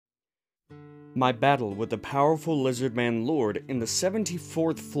My battle with the powerful Lizardman Lord in the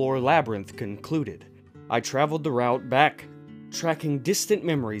 74th floor labyrinth concluded. I traveled the route back, tracking distant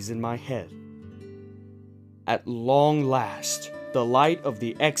memories in my head. At long last, the light of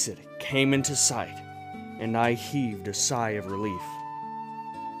the exit came into sight, and I heaved a sigh of relief.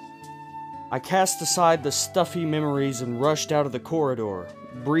 I cast aside the stuffy memories and rushed out of the corridor,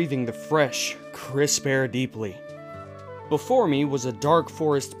 breathing the fresh, crisp air deeply. Before me was a dark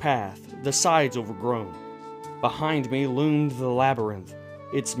forest path, the sides overgrown. Behind me loomed the labyrinth,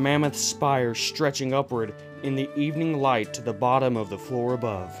 its mammoth spire stretching upward in the evening light to the bottom of the floor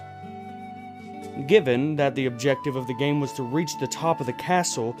above. Given that the objective of the game was to reach the top of the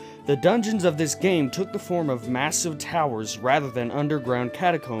castle, the dungeons of this game took the form of massive towers rather than underground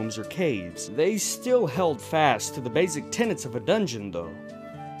catacombs or caves. They still held fast to the basic tenets of a dungeon, though.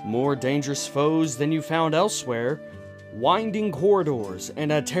 More dangerous foes than you found elsewhere, winding corridors,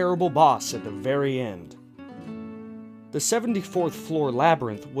 and a terrible boss at the very end. The 74th floor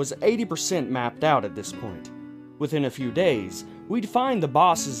labyrinth was 80% mapped out at this point. Within a few days, we'd find the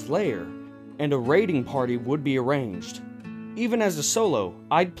boss's lair, and a raiding party would be arranged. Even as a solo,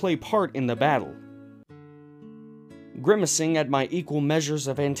 I'd play part in the battle. Grimacing at my equal measures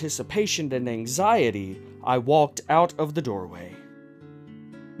of anticipation and anxiety, I walked out of the doorway.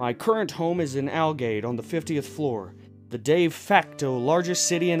 My current home is in Algade on the 50th floor, the de facto largest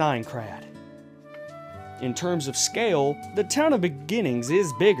city in Aincrad. In terms of scale, the town of Beginnings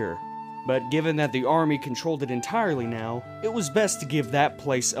is bigger, but given that the army controlled it entirely now, it was best to give that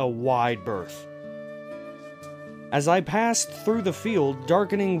place a wide berth. As I passed through the field,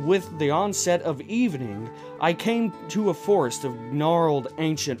 darkening with the onset of evening, I came to a forest of gnarled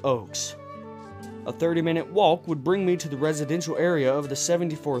ancient oaks. A 30-minute walk would bring me to the residential area of the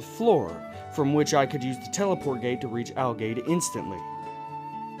 74th floor, from which I could use the teleport gate to reach Algade instantly.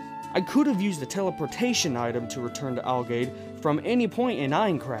 I could have used the teleportation item to return to Algade from any point in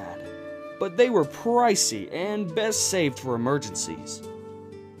Aincrad, but they were pricey and best saved for emergencies.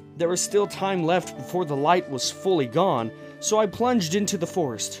 There was still time left before the light was fully gone, so I plunged into the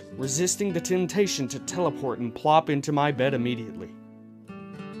forest, resisting the temptation to teleport and plop into my bed immediately.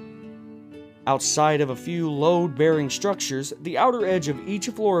 Outside of a few load-bearing structures, the outer edge of each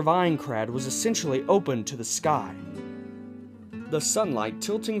floor of Aincrad was essentially open to the sky. The sunlight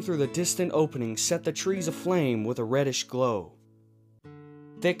tilting through the distant opening set the trees aflame with a reddish glow.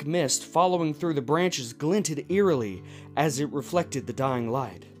 Thick mist following through the branches glinted eerily as it reflected the dying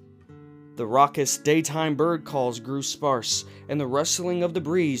light. The raucous daytime bird calls grew sparse, and the rustling of the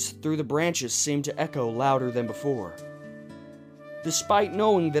breeze through the branches seemed to echo louder than before. Despite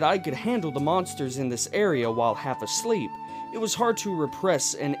knowing that I could handle the monsters in this area while half asleep, it was hard to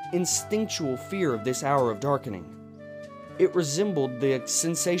repress an instinctual fear of this hour of darkening. It resembled the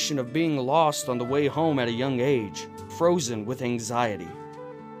sensation of being lost on the way home at a young age, frozen with anxiety.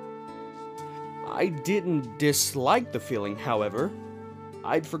 I didn't dislike the feeling, however.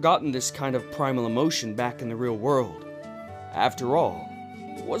 I'd forgotten this kind of primal emotion back in the real world. After all,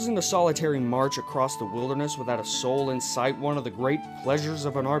 wasn't a solitary march across the wilderness without a soul in sight one of the great pleasures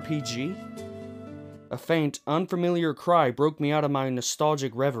of an RPG? A faint, unfamiliar cry broke me out of my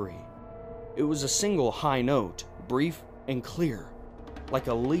nostalgic reverie. It was a single high note, brief and clear, like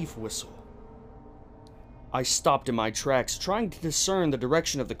a leaf whistle. I stopped in my tracks, trying to discern the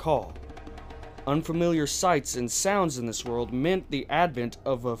direction of the call. Unfamiliar sights and sounds in this world meant the advent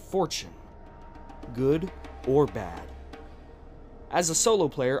of a fortune, good or bad. As a solo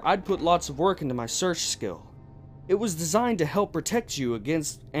player, I'd put lots of work into my search skill. It was designed to help protect you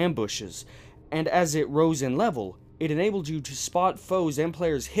against ambushes, and as it rose in level, it enabled you to spot foes and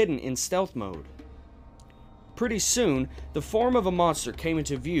players hidden in stealth mode. Pretty soon, the form of a monster came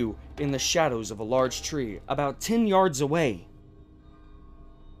into view in the shadows of a large tree, about 10 yards away.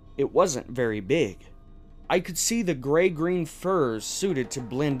 It wasn't very big. I could see the gray-green fur suited to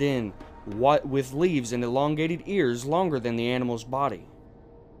blend in, with leaves and elongated ears longer than the animal's body.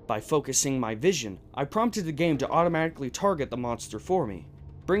 By focusing my vision, I prompted the game to automatically target the monster for me,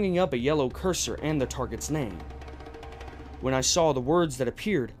 bringing up a yellow cursor and the target's name. When I saw the words that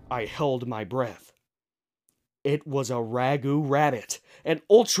appeared, I held my breath. It was a Ragu rabbit, an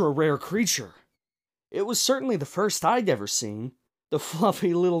ultra-rare creature. It was certainly the first I'd ever seen. The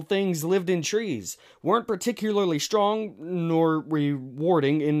fluffy little things lived in trees, weren't particularly strong nor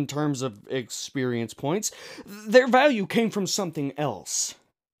rewarding in terms of experience points. Their value came from something else.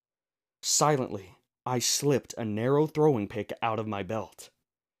 Silently, I slipped a narrow throwing pick out of my belt.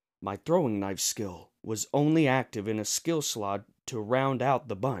 My throwing knife skill was only active in a skill slot to round out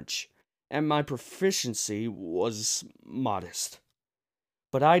the bunch, and my proficiency was modest.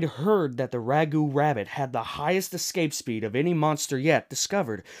 but I'd heard that the Ragu rabbit had the highest escape speed of any monster yet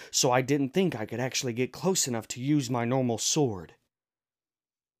discovered, so I didn't think I could actually get close enough to use my normal sword.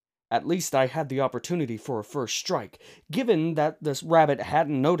 At least I had the opportunity for a first strike, given that this rabbit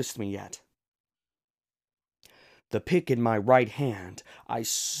hadn't noticed me yet. The pick in my right hand, I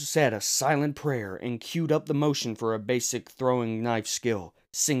said a silent prayer and queued up the motion for a basic throwing knife skill,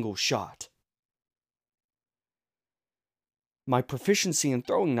 single shot. My proficiency in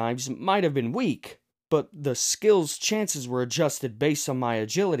throwing knives might have been weak, but the skill's chances were adjusted based on my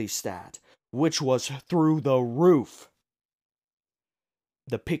agility stat, which was through the roof.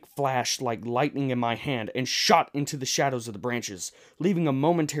 The pick flashed like lightning in my hand and shot into the shadows of the branches, leaving a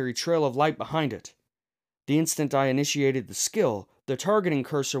momentary trail of light behind it. The instant I initiated the skill, the targeting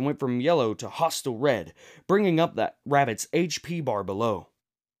cursor went from yellow to hostile red, bringing up that rabbit's HP bar below.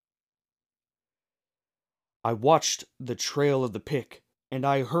 I watched the trail of the pick, and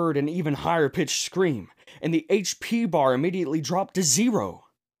I heard an even higher pitched scream, and the HP bar immediately dropped to 0.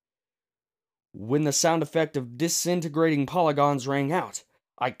 When the sound effect of disintegrating polygons rang out,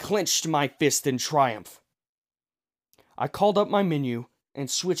 I clenched my fist in triumph. I called up my menu and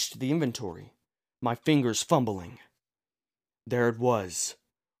switched to the inventory, my fingers fumbling. There it was,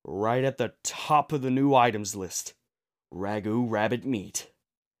 right at the top of the new items list. Ragu rabbit meat.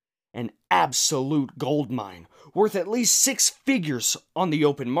 An absolute goldmine, worth at least 6 figures on the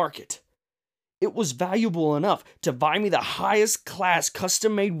open market. It was valuable enough to buy me the highest class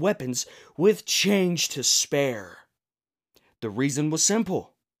custom-made weapons with change to spare. The reason was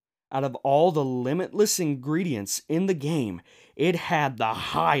simple. Out of all the limitless ingredients in the game, it had the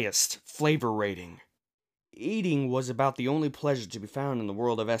highest flavor rating. Eating was about the only pleasure to be found in the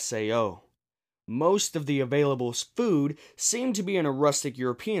world of SAO. Most of the available food seemed to be in a rustic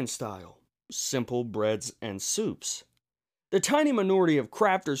European style, simple breads and soups. The tiny minority of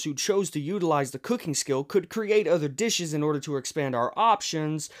crafters who chose to utilize the cooking skill could create other dishes in order to expand our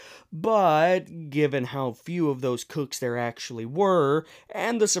options, but given how few of those cooks there actually were,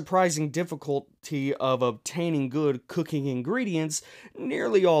 and the surprising difficulty of obtaining good cooking ingredients,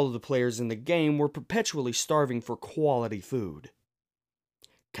 nearly all of the players in the game were perpetually starving for quality food.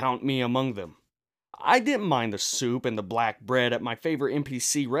 Count me among them. I didn't mind the soup and the black bread at my favorite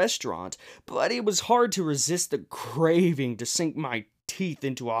NPC restaurant, but it was hard to resist the craving to sink my teeth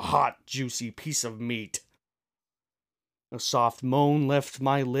into a hot, juicy piece of meat. A soft moan left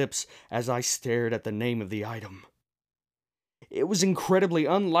my lips as I stared at the name of the item. It was incredibly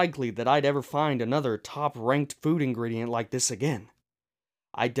unlikely that I'd ever find another top-ranked food ingredient like this again.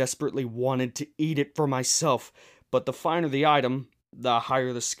 I desperately wanted to eat it for myself, but the finer the item, the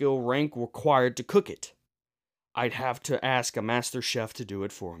higher the skill rank required to cook it. I'd have to ask a master chef to do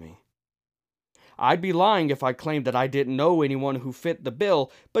it for me. I'd be lying if I claimed that I didn't know anyone who fit the bill,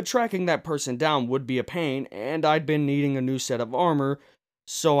 but tracking that person down would be a pain, and I'd been needing a new set of armor,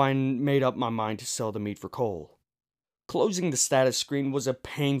 so I made up my mind to sell the meat for coal. Closing the status screen was a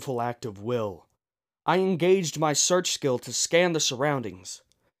painful act of will. I engaged my search skill to scan the surroundings.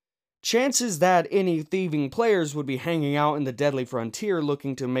 Chances that any thieving players would be hanging out in the Deadly Frontier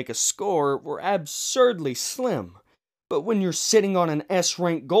looking to make a score were absurdly slim, but when you're sitting on an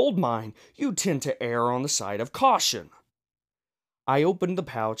S-rank gold mine, you tend to err on the side of caution. I opened the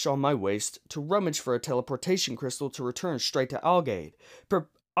pouch on my waist to rummage for a teleportation crystal to return straight to Algade,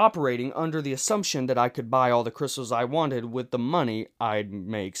 operating under the assumption that I could buy all the crystals I wanted with the money I'd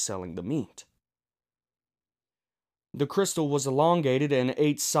make selling the meat. The crystal was elongated and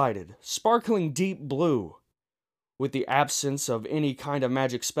 8-sided, sparkling deep blue. With the absence of any kind of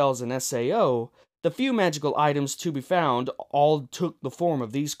magic spells in SAO, the few magical items to be found all took the form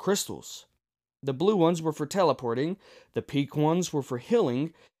of these crystals. The blue ones were for teleporting, the pink ones were for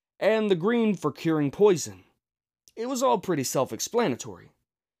healing, and the green for curing poison. It was all pretty self-explanatory.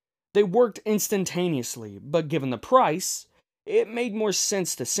 They worked instantaneously, but given the price, it made more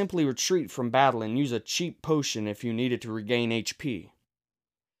sense to simply retreat from battle and use a cheap potion if you needed to regain HP.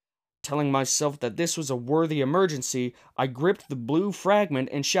 Telling myself that this was a worthy emergency, I gripped the blue fragment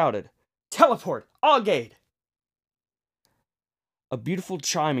and shouted, "Teleport! Algade!" A beautiful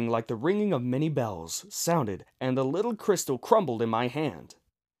chiming like the ringing of many bells sounded, and the little crystal crumbled in my hand.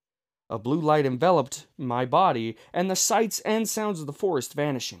 A blue light enveloped my body, and the sights and sounds of the forest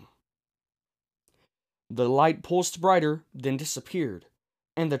vanishing. The light pulsed brighter, then disappeared,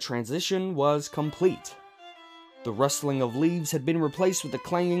 and the transition was complete. The rustling of leaves had been replaced with the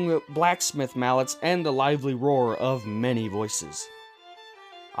clanging of blacksmith mallets and the lively roar of many voices.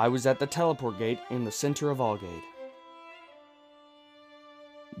 I was at the teleport gate in the center of Algade.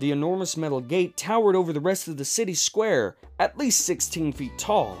 The enormous metal gate towered over the rest of the city square, at least 16 feet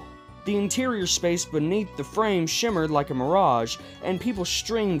tall. The interior space beneath the frame shimmered like a mirage, and people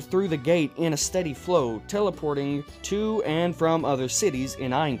streamed through the gate in a steady flow, teleporting to and from other cities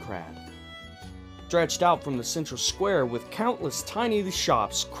in Aincrad. Stretched out from the central square with countless tiny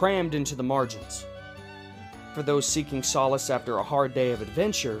shops crammed into the margins. For those seeking solace after a hard day of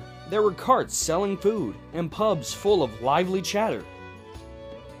adventure, there were carts selling food and pubs full of lively chatter.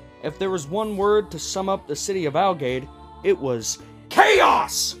 If there was one word to sum up the city of Algaed, it was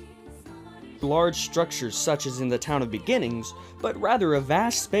chaos! Large structures such as in the Town of Beginnings, but rather a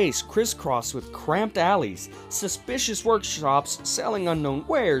vast space crisscrossed with cramped alleys, suspicious workshops selling unknown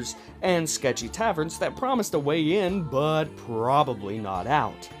wares, and sketchy taverns that promised a way in but probably not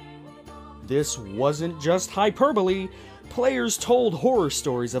out. This wasn't just hyperbole. Players told horror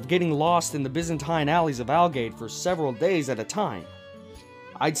stories of getting lost in the Byzantine alleys of Algaed for several days at a time.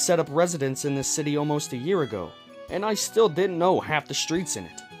 I'd set up residence in this city almost a year ago, and I still didn't know half the streets in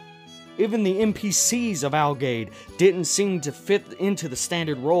it. Even the NPCs of Algaed didn't seem to fit into the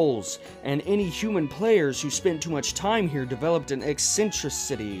standard roles, and any human players who spent too much time here developed an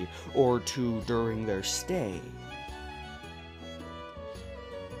eccentricity or two during their stay.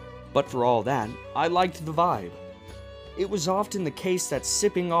 But for all that, I liked the vibe. It was often the case that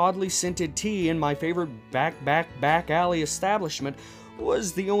sipping oddly scented tea in my favorite back alley establishment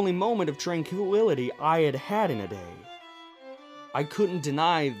was the only moment of tranquility I had had in a day. I couldn't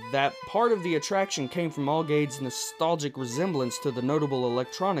deny that part of the attraction came from Algaed's nostalgic resemblance to the notable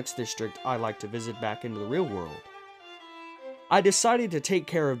electronics district I like to visit back into the real world. I decided to take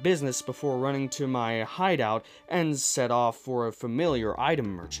care of business before running to my hideout and set off for a familiar item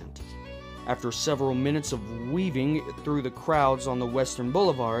merchant. After several minutes of weaving through the crowds on the Western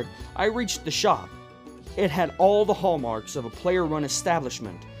Boulevard, I reached the shop. It had all the hallmarks of a player-run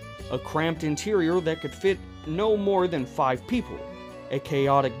establishment: a cramped interior that could fit no more than 5 people, a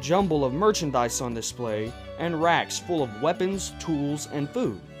chaotic jumble of merchandise on display, and racks full of weapons, tools, and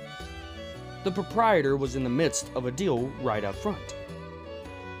food. The proprietor was in the midst of a deal right up front.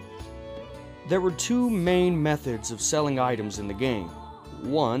 There were 2 main methods of selling items in the game.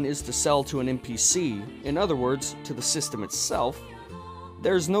 One is to sell to an NPC, in other words, to the system itself.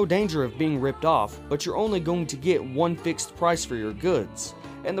 There's no danger of being ripped off, but you're only going to get one fixed price for your goods,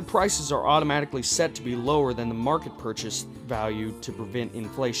 and the prices are automatically set to be lower than the market purchase value to prevent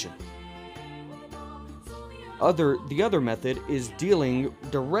inflation. The other method is dealing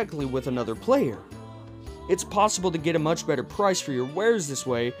directly with another player. It's possible to get a much better price for your wares this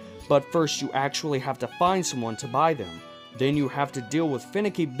way, but first you actually have to find someone to buy them. Then you have to deal with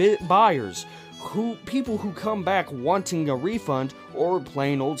finicky buyers, people who come back wanting a refund or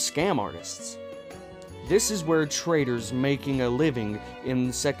plain old scam artists. This is where traders making a living in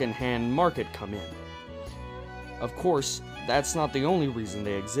the second-hand market come in. Of course, that's not the only reason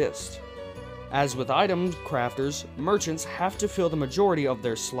they exist. As with item crafters, merchants have to fill the majority of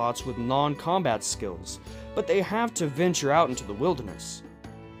their slots with non-combat skills, but they have to venture out into the wilderness.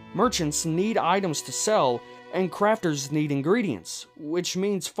 Merchants need items to sell, and crafters need ingredients, which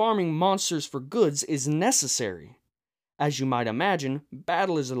means farming monsters for goods is necessary. As you might imagine,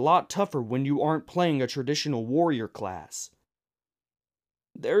 battle is a lot tougher when you aren't playing a traditional warrior class.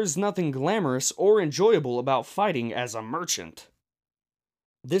 There's nothing glamorous or enjoyable about fighting as a merchant.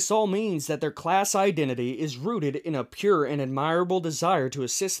 This all means that their class identity is rooted in a pure and admirable desire to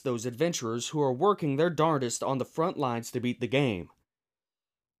assist those adventurers who are working their darndest on the front lines to beat the game.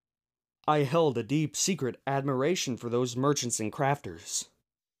 I held a deep secret admiration for those merchants and crafters.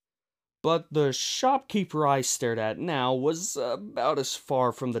 But the shopkeeper I stared at now was about as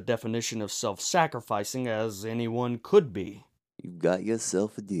far from the definition of self-sacrificing as anyone could be. You've got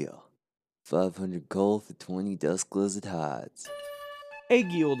yourself a deal. 500 coal for 20 dust-closed hides.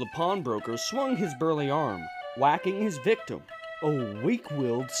 Aegiel the pawnbroker swung his burly arm, whacking his victim, a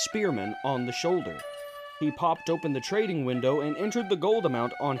weak-willed spearman, on the shoulder. He popped open the trading window and entered the gold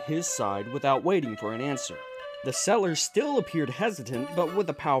amount on his side without waiting for an answer. The seller still appeared hesitant, but with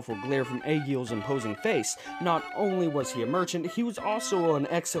a powerful glare from Aegiel's imposing face. Not only was he a merchant, he was also an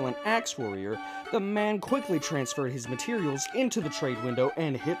excellent axe warrior. The man quickly transferred his materials into the trade window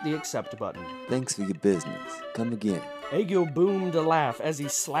and hit the accept button. Thanks for your business. Come again. Aegiel boomed a laugh as he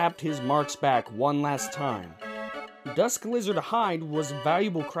slapped his marks back one last time. Dusk Lizard hide was a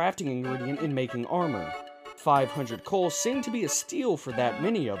valuable crafting ingredient in making armor. 500 coal seemed to be a steal for that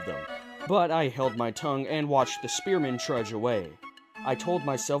many of them. But I held my tongue and watched the spearman trudge away. I told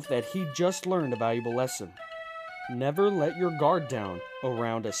myself that he'd just learned a valuable lesson. Never let your guard down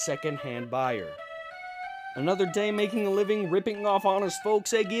around a second-hand buyer. Another day making a living ripping off honest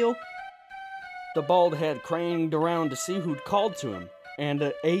folks, eh, Gil? The bald head craned around to see who'd called to him,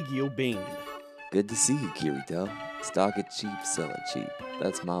 and Egil beamed. Good to see you, Kirito. Stock it cheap, sell it cheap.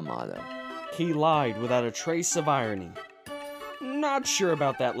 That's my motto. He lied without a trace of irony. Not sure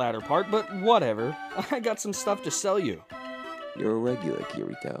about that latter part, but whatever. I got some stuff to sell you. You're a regular,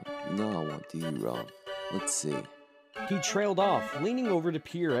 Kirito. You know I won't do you wrong. Let's see. He trailed off, leaning over to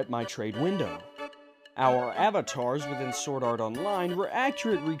peer at my trade window. Our avatars within Sword Art Online were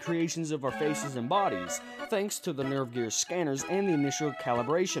accurate recreations of our faces and bodies, thanks to the Nerve Gear scanners and the initial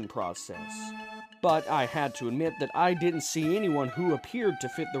calibration process. But I had to admit that I didn't see anyone who appeared to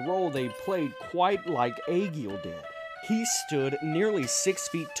fit the role they played quite like Egil did. He stood nearly 6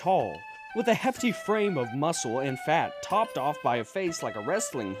 feet tall, with a hefty frame of muscle and fat topped off by a face like a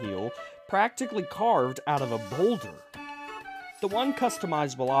wrestling heel, practically carved out of a boulder. The one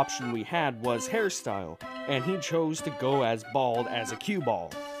customizable option we had was hairstyle, and he chose to go as bald as a cue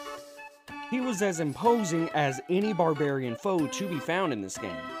ball. He was as imposing as any barbarian foe to be found in this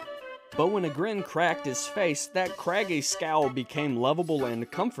game. But when a grin cracked his face, that craggy scowl became lovable and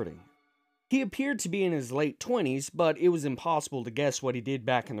comforting. He appeared to be in his late 20s, but it was impossible to guess what he did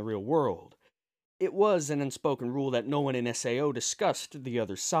back in the real world. It was an unspoken rule that no one in SAO discussed the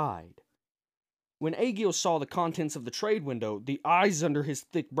other side. When Egil saw the contents of the trade window, the eyes under his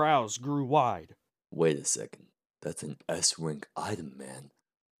thick brows grew wide. Wait a second. That's an S-rank item, man.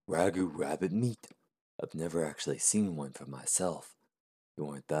 Ragu rabbit meat. I've never actually seen one for myself. You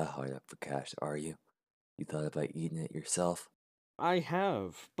weren't that hard up for cash, are you? You thought about eating it yourself? I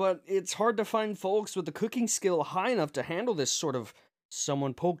have, but it's hard to find folks with a cooking skill high enough to handle this sort of...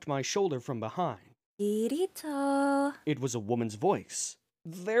 Someone poked my shoulder from behind. Kirito. It was a woman's voice.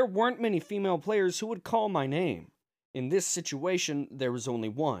 There weren't many female players who would call my name. In this situation, there was only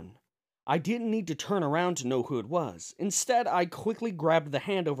one. I didn't need to turn around to know who it was. Instead, I quickly grabbed the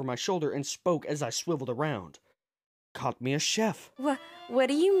hand over my shoulder and spoke as I swiveled around. Caught me a chef. What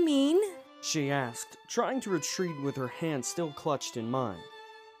do you mean? She asked, trying to retreat with her hand still clutched in mine.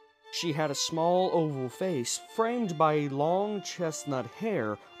 She had a small oval face framed by long chestnut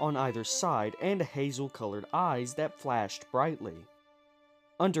hair on either side and hazel-colored eyes that flashed brightly.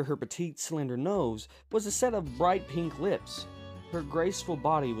 Under her petite, slender nose was a set of bright pink lips. Her graceful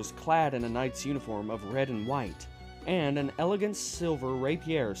body was clad in a knight's uniform of red and white, and an elegant silver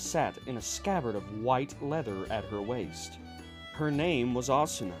rapier sat in a scabbard of white leather at her waist. Her name was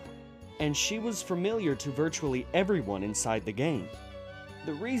Asuna, and she was familiar to virtually everyone inside the game.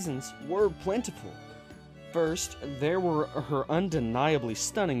 The reasons were plentiful. First, there were her undeniably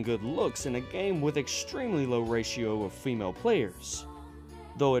stunning good looks in a game with extremely low ratio of female players.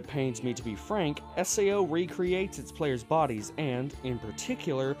 Though it pains me to be frank, SAO recreates its players' bodies and, in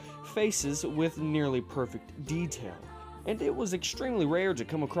particular, faces with nearly perfect detail, and it was extremely rare to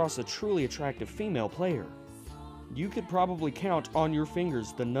come across a truly attractive female player. You could probably count on your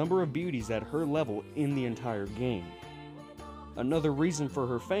fingers the number of beauties at her level in the entire game. Another reason for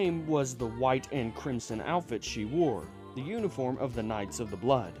her fame was the white and crimson outfit she wore, the uniform of the Knights of the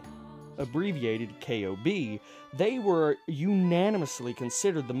Blood. Abbreviated KOB, they were unanimously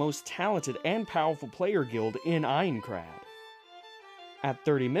considered the most talented and powerful player guild in Aincrad. At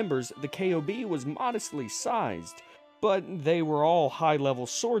 30 members, the KOB was modestly sized, but they were all high-level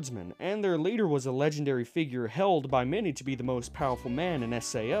swordsmen, and their leader was a legendary figure held by many to be the most powerful man in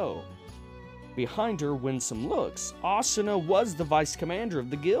SAO. Behind her winsome looks, Asuna was the vice commander of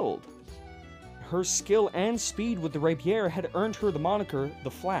the guild. Her skill and speed with the rapier had earned her the moniker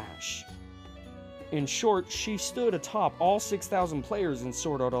The Flash. In short, she stood atop all 6,000 players in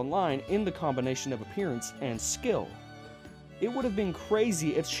Sword Art Online in the combination of appearance and skill. It would have been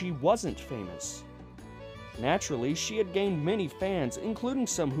crazy if she wasn't famous. Naturally, she had gained many fans, including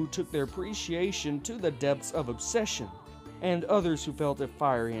some who took their appreciation to the depths of obsession, and others who felt a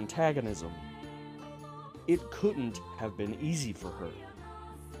fiery antagonism. It couldn't have been easy for her.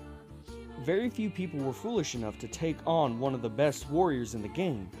 Very few people were foolish enough to take on one of the best warriors in the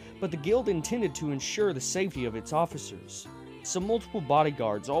game, but the guild intended to ensure the safety of its officers, so multiple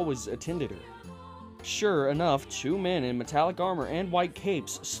bodyguards always attended her. Sure enough, 2 men in metallic armor and white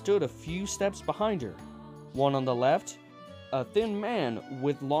capes stood a few steps behind her. One on the left, a thin man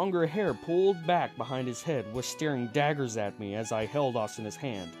with longer hair pulled back behind his head, was staring daggers at me as I held Asuna's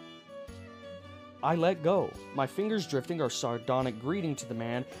hand. I let go, my fingers drifting our sardonic greeting to the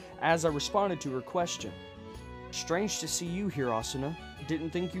man as I responded to her question. Strange to see you here, Asuna.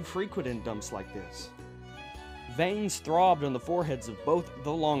 Didn't think you frequented dumps like this. Veins throbbed on the foreheads of both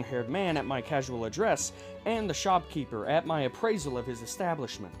the long-haired man at my casual address and the shopkeeper at my appraisal of his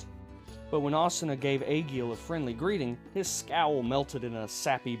establishment. But when Asuna gave Aegil a friendly greeting, his scowl melted in a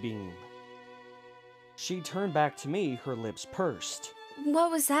sappy beam. She turned back to me, her lips pursed. What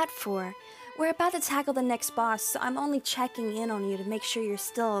was that for? We're about to tackle the next boss, so I'm only checking in on you to make sure you're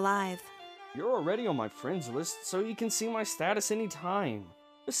still alive. You're already on my friends list, so you can see my status anytime.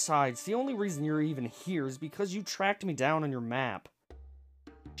 Besides, the only reason you're even here is because you tracked me down on your map.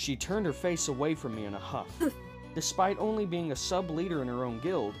 She turned her face away from me in a huff. Despite only being a sub-leader in her own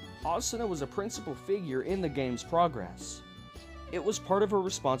guild, Asuna was a principal figure in the game's progress. It was part of her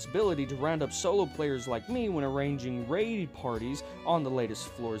responsibility to round up solo players like me when arranging raid parties on the latest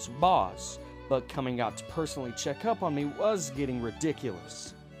floor's boss, but coming out to personally check up on me was getting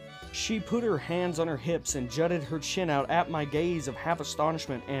ridiculous. She put her hands on her hips and jutted her chin out at my gaze of half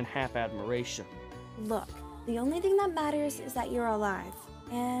astonishment and half admiration. Look, the only thing that matters is that you're alive.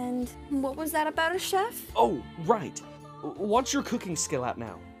 And what was that about a chef? Oh, right. What's your cooking skill at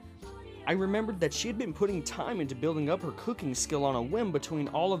now? I remembered that she had been putting time into building up her cooking skill on a whim between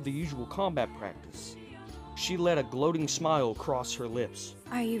all of the usual combat practice. She let a gloating smile cross her lips.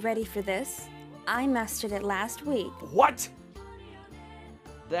 Are you ready for this? I mastered it last week. What?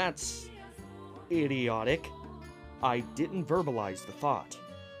 That's idiotic. I didn't verbalize the thought.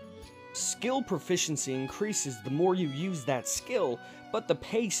 Skill proficiency increases the more you use that skill, but the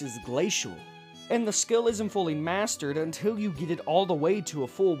pace is glacial. And the skill isn't fully mastered until you get it all the way to a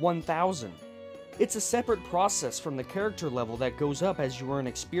full 1000. It's a separate process from the character level that goes up as you earn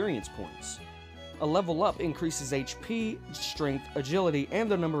experience points. A level up increases HP, strength, agility, and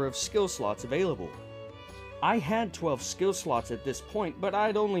the number of skill slots available. I had 12 skill slots at this point, but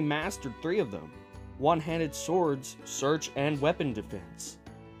I'd only mastered 3 of them: one-handed swords, search, and weapon defense.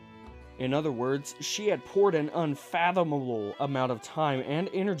 In other words, she had poured an unfathomable amount of time and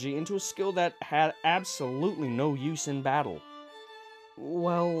energy into a skill that had absolutely no use in battle.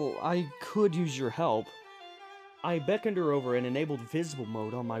 Well, I could use your help. I beckoned her over and enabled visible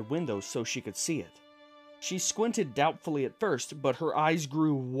mode on my window so she could see it. She squinted doubtfully at first, but her eyes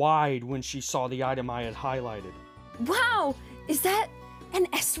grew wide when she saw the item I had highlighted. Wow! Is that an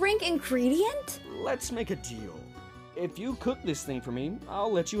S-rank ingredient? Let's make a deal. If you cook this thing for me,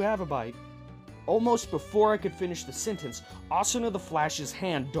 I'll let you have a bite. Almost before I could finish the sentence, Asuna the Flash's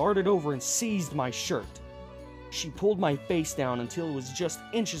hand darted over and seized my shirt. She pulled my face down until it was just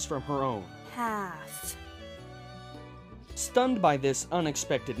inches from her own. Half. Stunned by this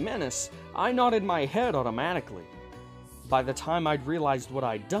unexpected menace, I nodded my head automatically. By the time I'd realized what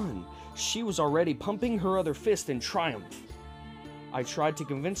I'd done, she was already pumping her other fist in triumph. I tried to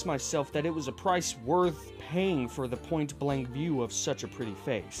convince myself that it was a price worth paying for the point-blank view of such a pretty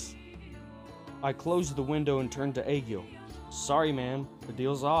face. I closed the window and turned to Aegil. Sorry, man, the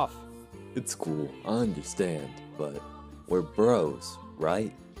deal's off. It's cool, I understand, but we're bros,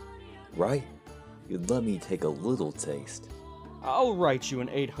 right? Right? You'd let me take a little taste. I'll write you an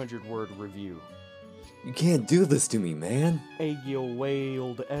 800-word review. You can't do this to me, man! Aegil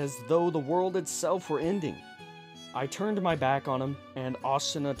wailed as though the world itself were ending. I turned my back on him, and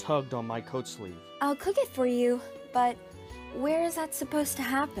Asuna tugged on my coat sleeve. I'll cook it for you, but where is that supposed to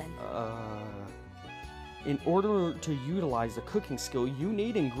happen? In order to utilize the cooking skill, you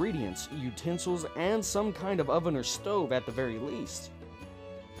need ingredients, utensils, and some kind of oven or stove at the very least.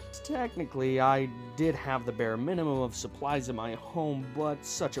 Technically, I did have the bare minimum of supplies in my home, but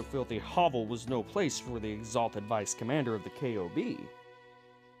such a filthy hovel was no place for the exalted vice commander of the KOB.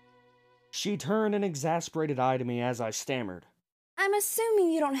 She turned an exasperated eye to me as I stammered. I'm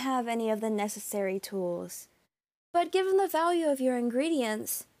assuming you don't have any of the necessary tools. But given the value of your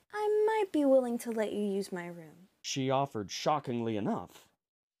ingredients, I might be willing to let you use my room. She offered shockingly enough.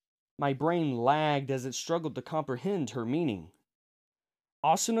 My brain lagged as it struggled to comprehend her meaning.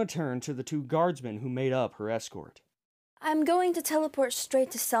 Asuna turned to the 2 guardsmen who made up her escort. I'm going to teleport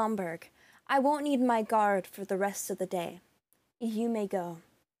straight to Selmberg. I won't need my guard for the rest of the day. You may go.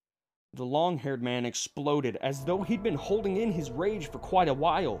 The long-haired man exploded as though he'd been holding in his rage for quite a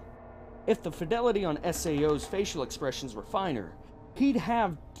while. If the fidelity on SAO's facial expressions were finer, he'd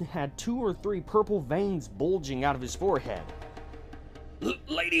have had 2 or 3 purple veins bulging out of his forehead.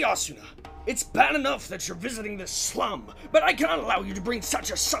 Lady Asuna, it's bad enough that you're visiting this slum, but I cannot allow you to bring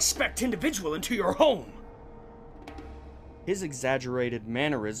such a suspect individual into your home. His exaggerated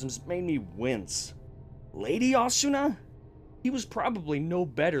mannerisms made me wince. Lady Asuna? He was probably no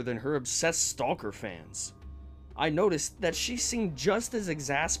better than her obsessed stalker fans. I noticed that she seemed just as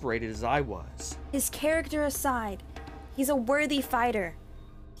exasperated as I was. His character aside, he's a worthy fighter.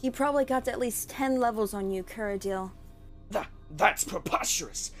 He probably got to at least 10 levels on you, Kuradil. That's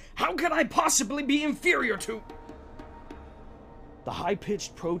preposterous! How could I possibly be inferior to... The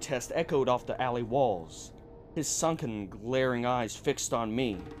high-pitched protest echoed off the alley walls, his sunken, glaring eyes fixed on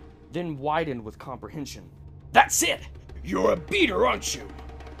me, then widened with comprehension. That's it! You're a beater, aren't you?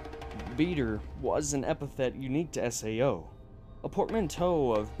 Beater was an epithet unique to SAO, a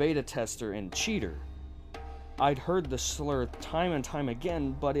portmanteau of beta tester and cheater. I'd heard the slur time and time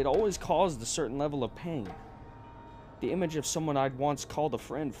again, but it always caused a certain level of pain. The image of someone I'd once called a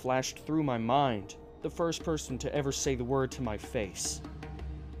friend flashed through my mind, the first person to ever say the word to my face.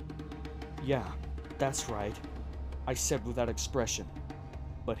 Yeah, that's right, I said without expression,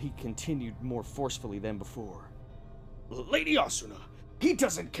 but he continued more forcefully than before. Lady Asuna, he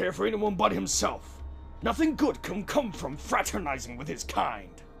doesn't care for anyone but himself. Nothing good can come from fraternizing with his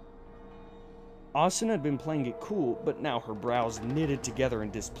kind. Asuna had been playing it cool, but now her brows knitted together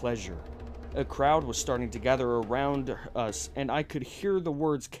in displeasure. A crowd was starting to gather around us, and I could hear the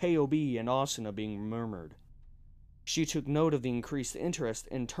words KOB and Asuna being murmured. She took note of the increased interest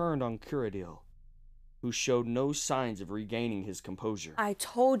and turned on Kuradil, who showed no signs of regaining his composure. I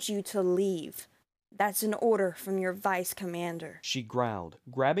told you to leave. That's an order from your vice commander. She growled,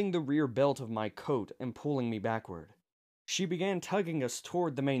 grabbing the rear belt of my coat and pulling me backward. She began tugging us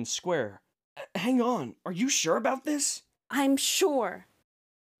toward the main square. Hang on, are you sure about this? I'm sure.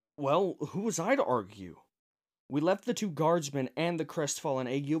 Well, who was I to argue? We left the two guardsmen and the crestfallen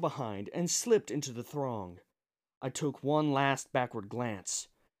Aegyo behind and slipped into the throng. I took one last backward glance.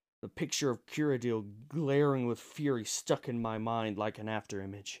 The picture of Kuradil glaring with fury stuck in my mind like an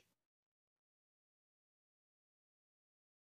afterimage.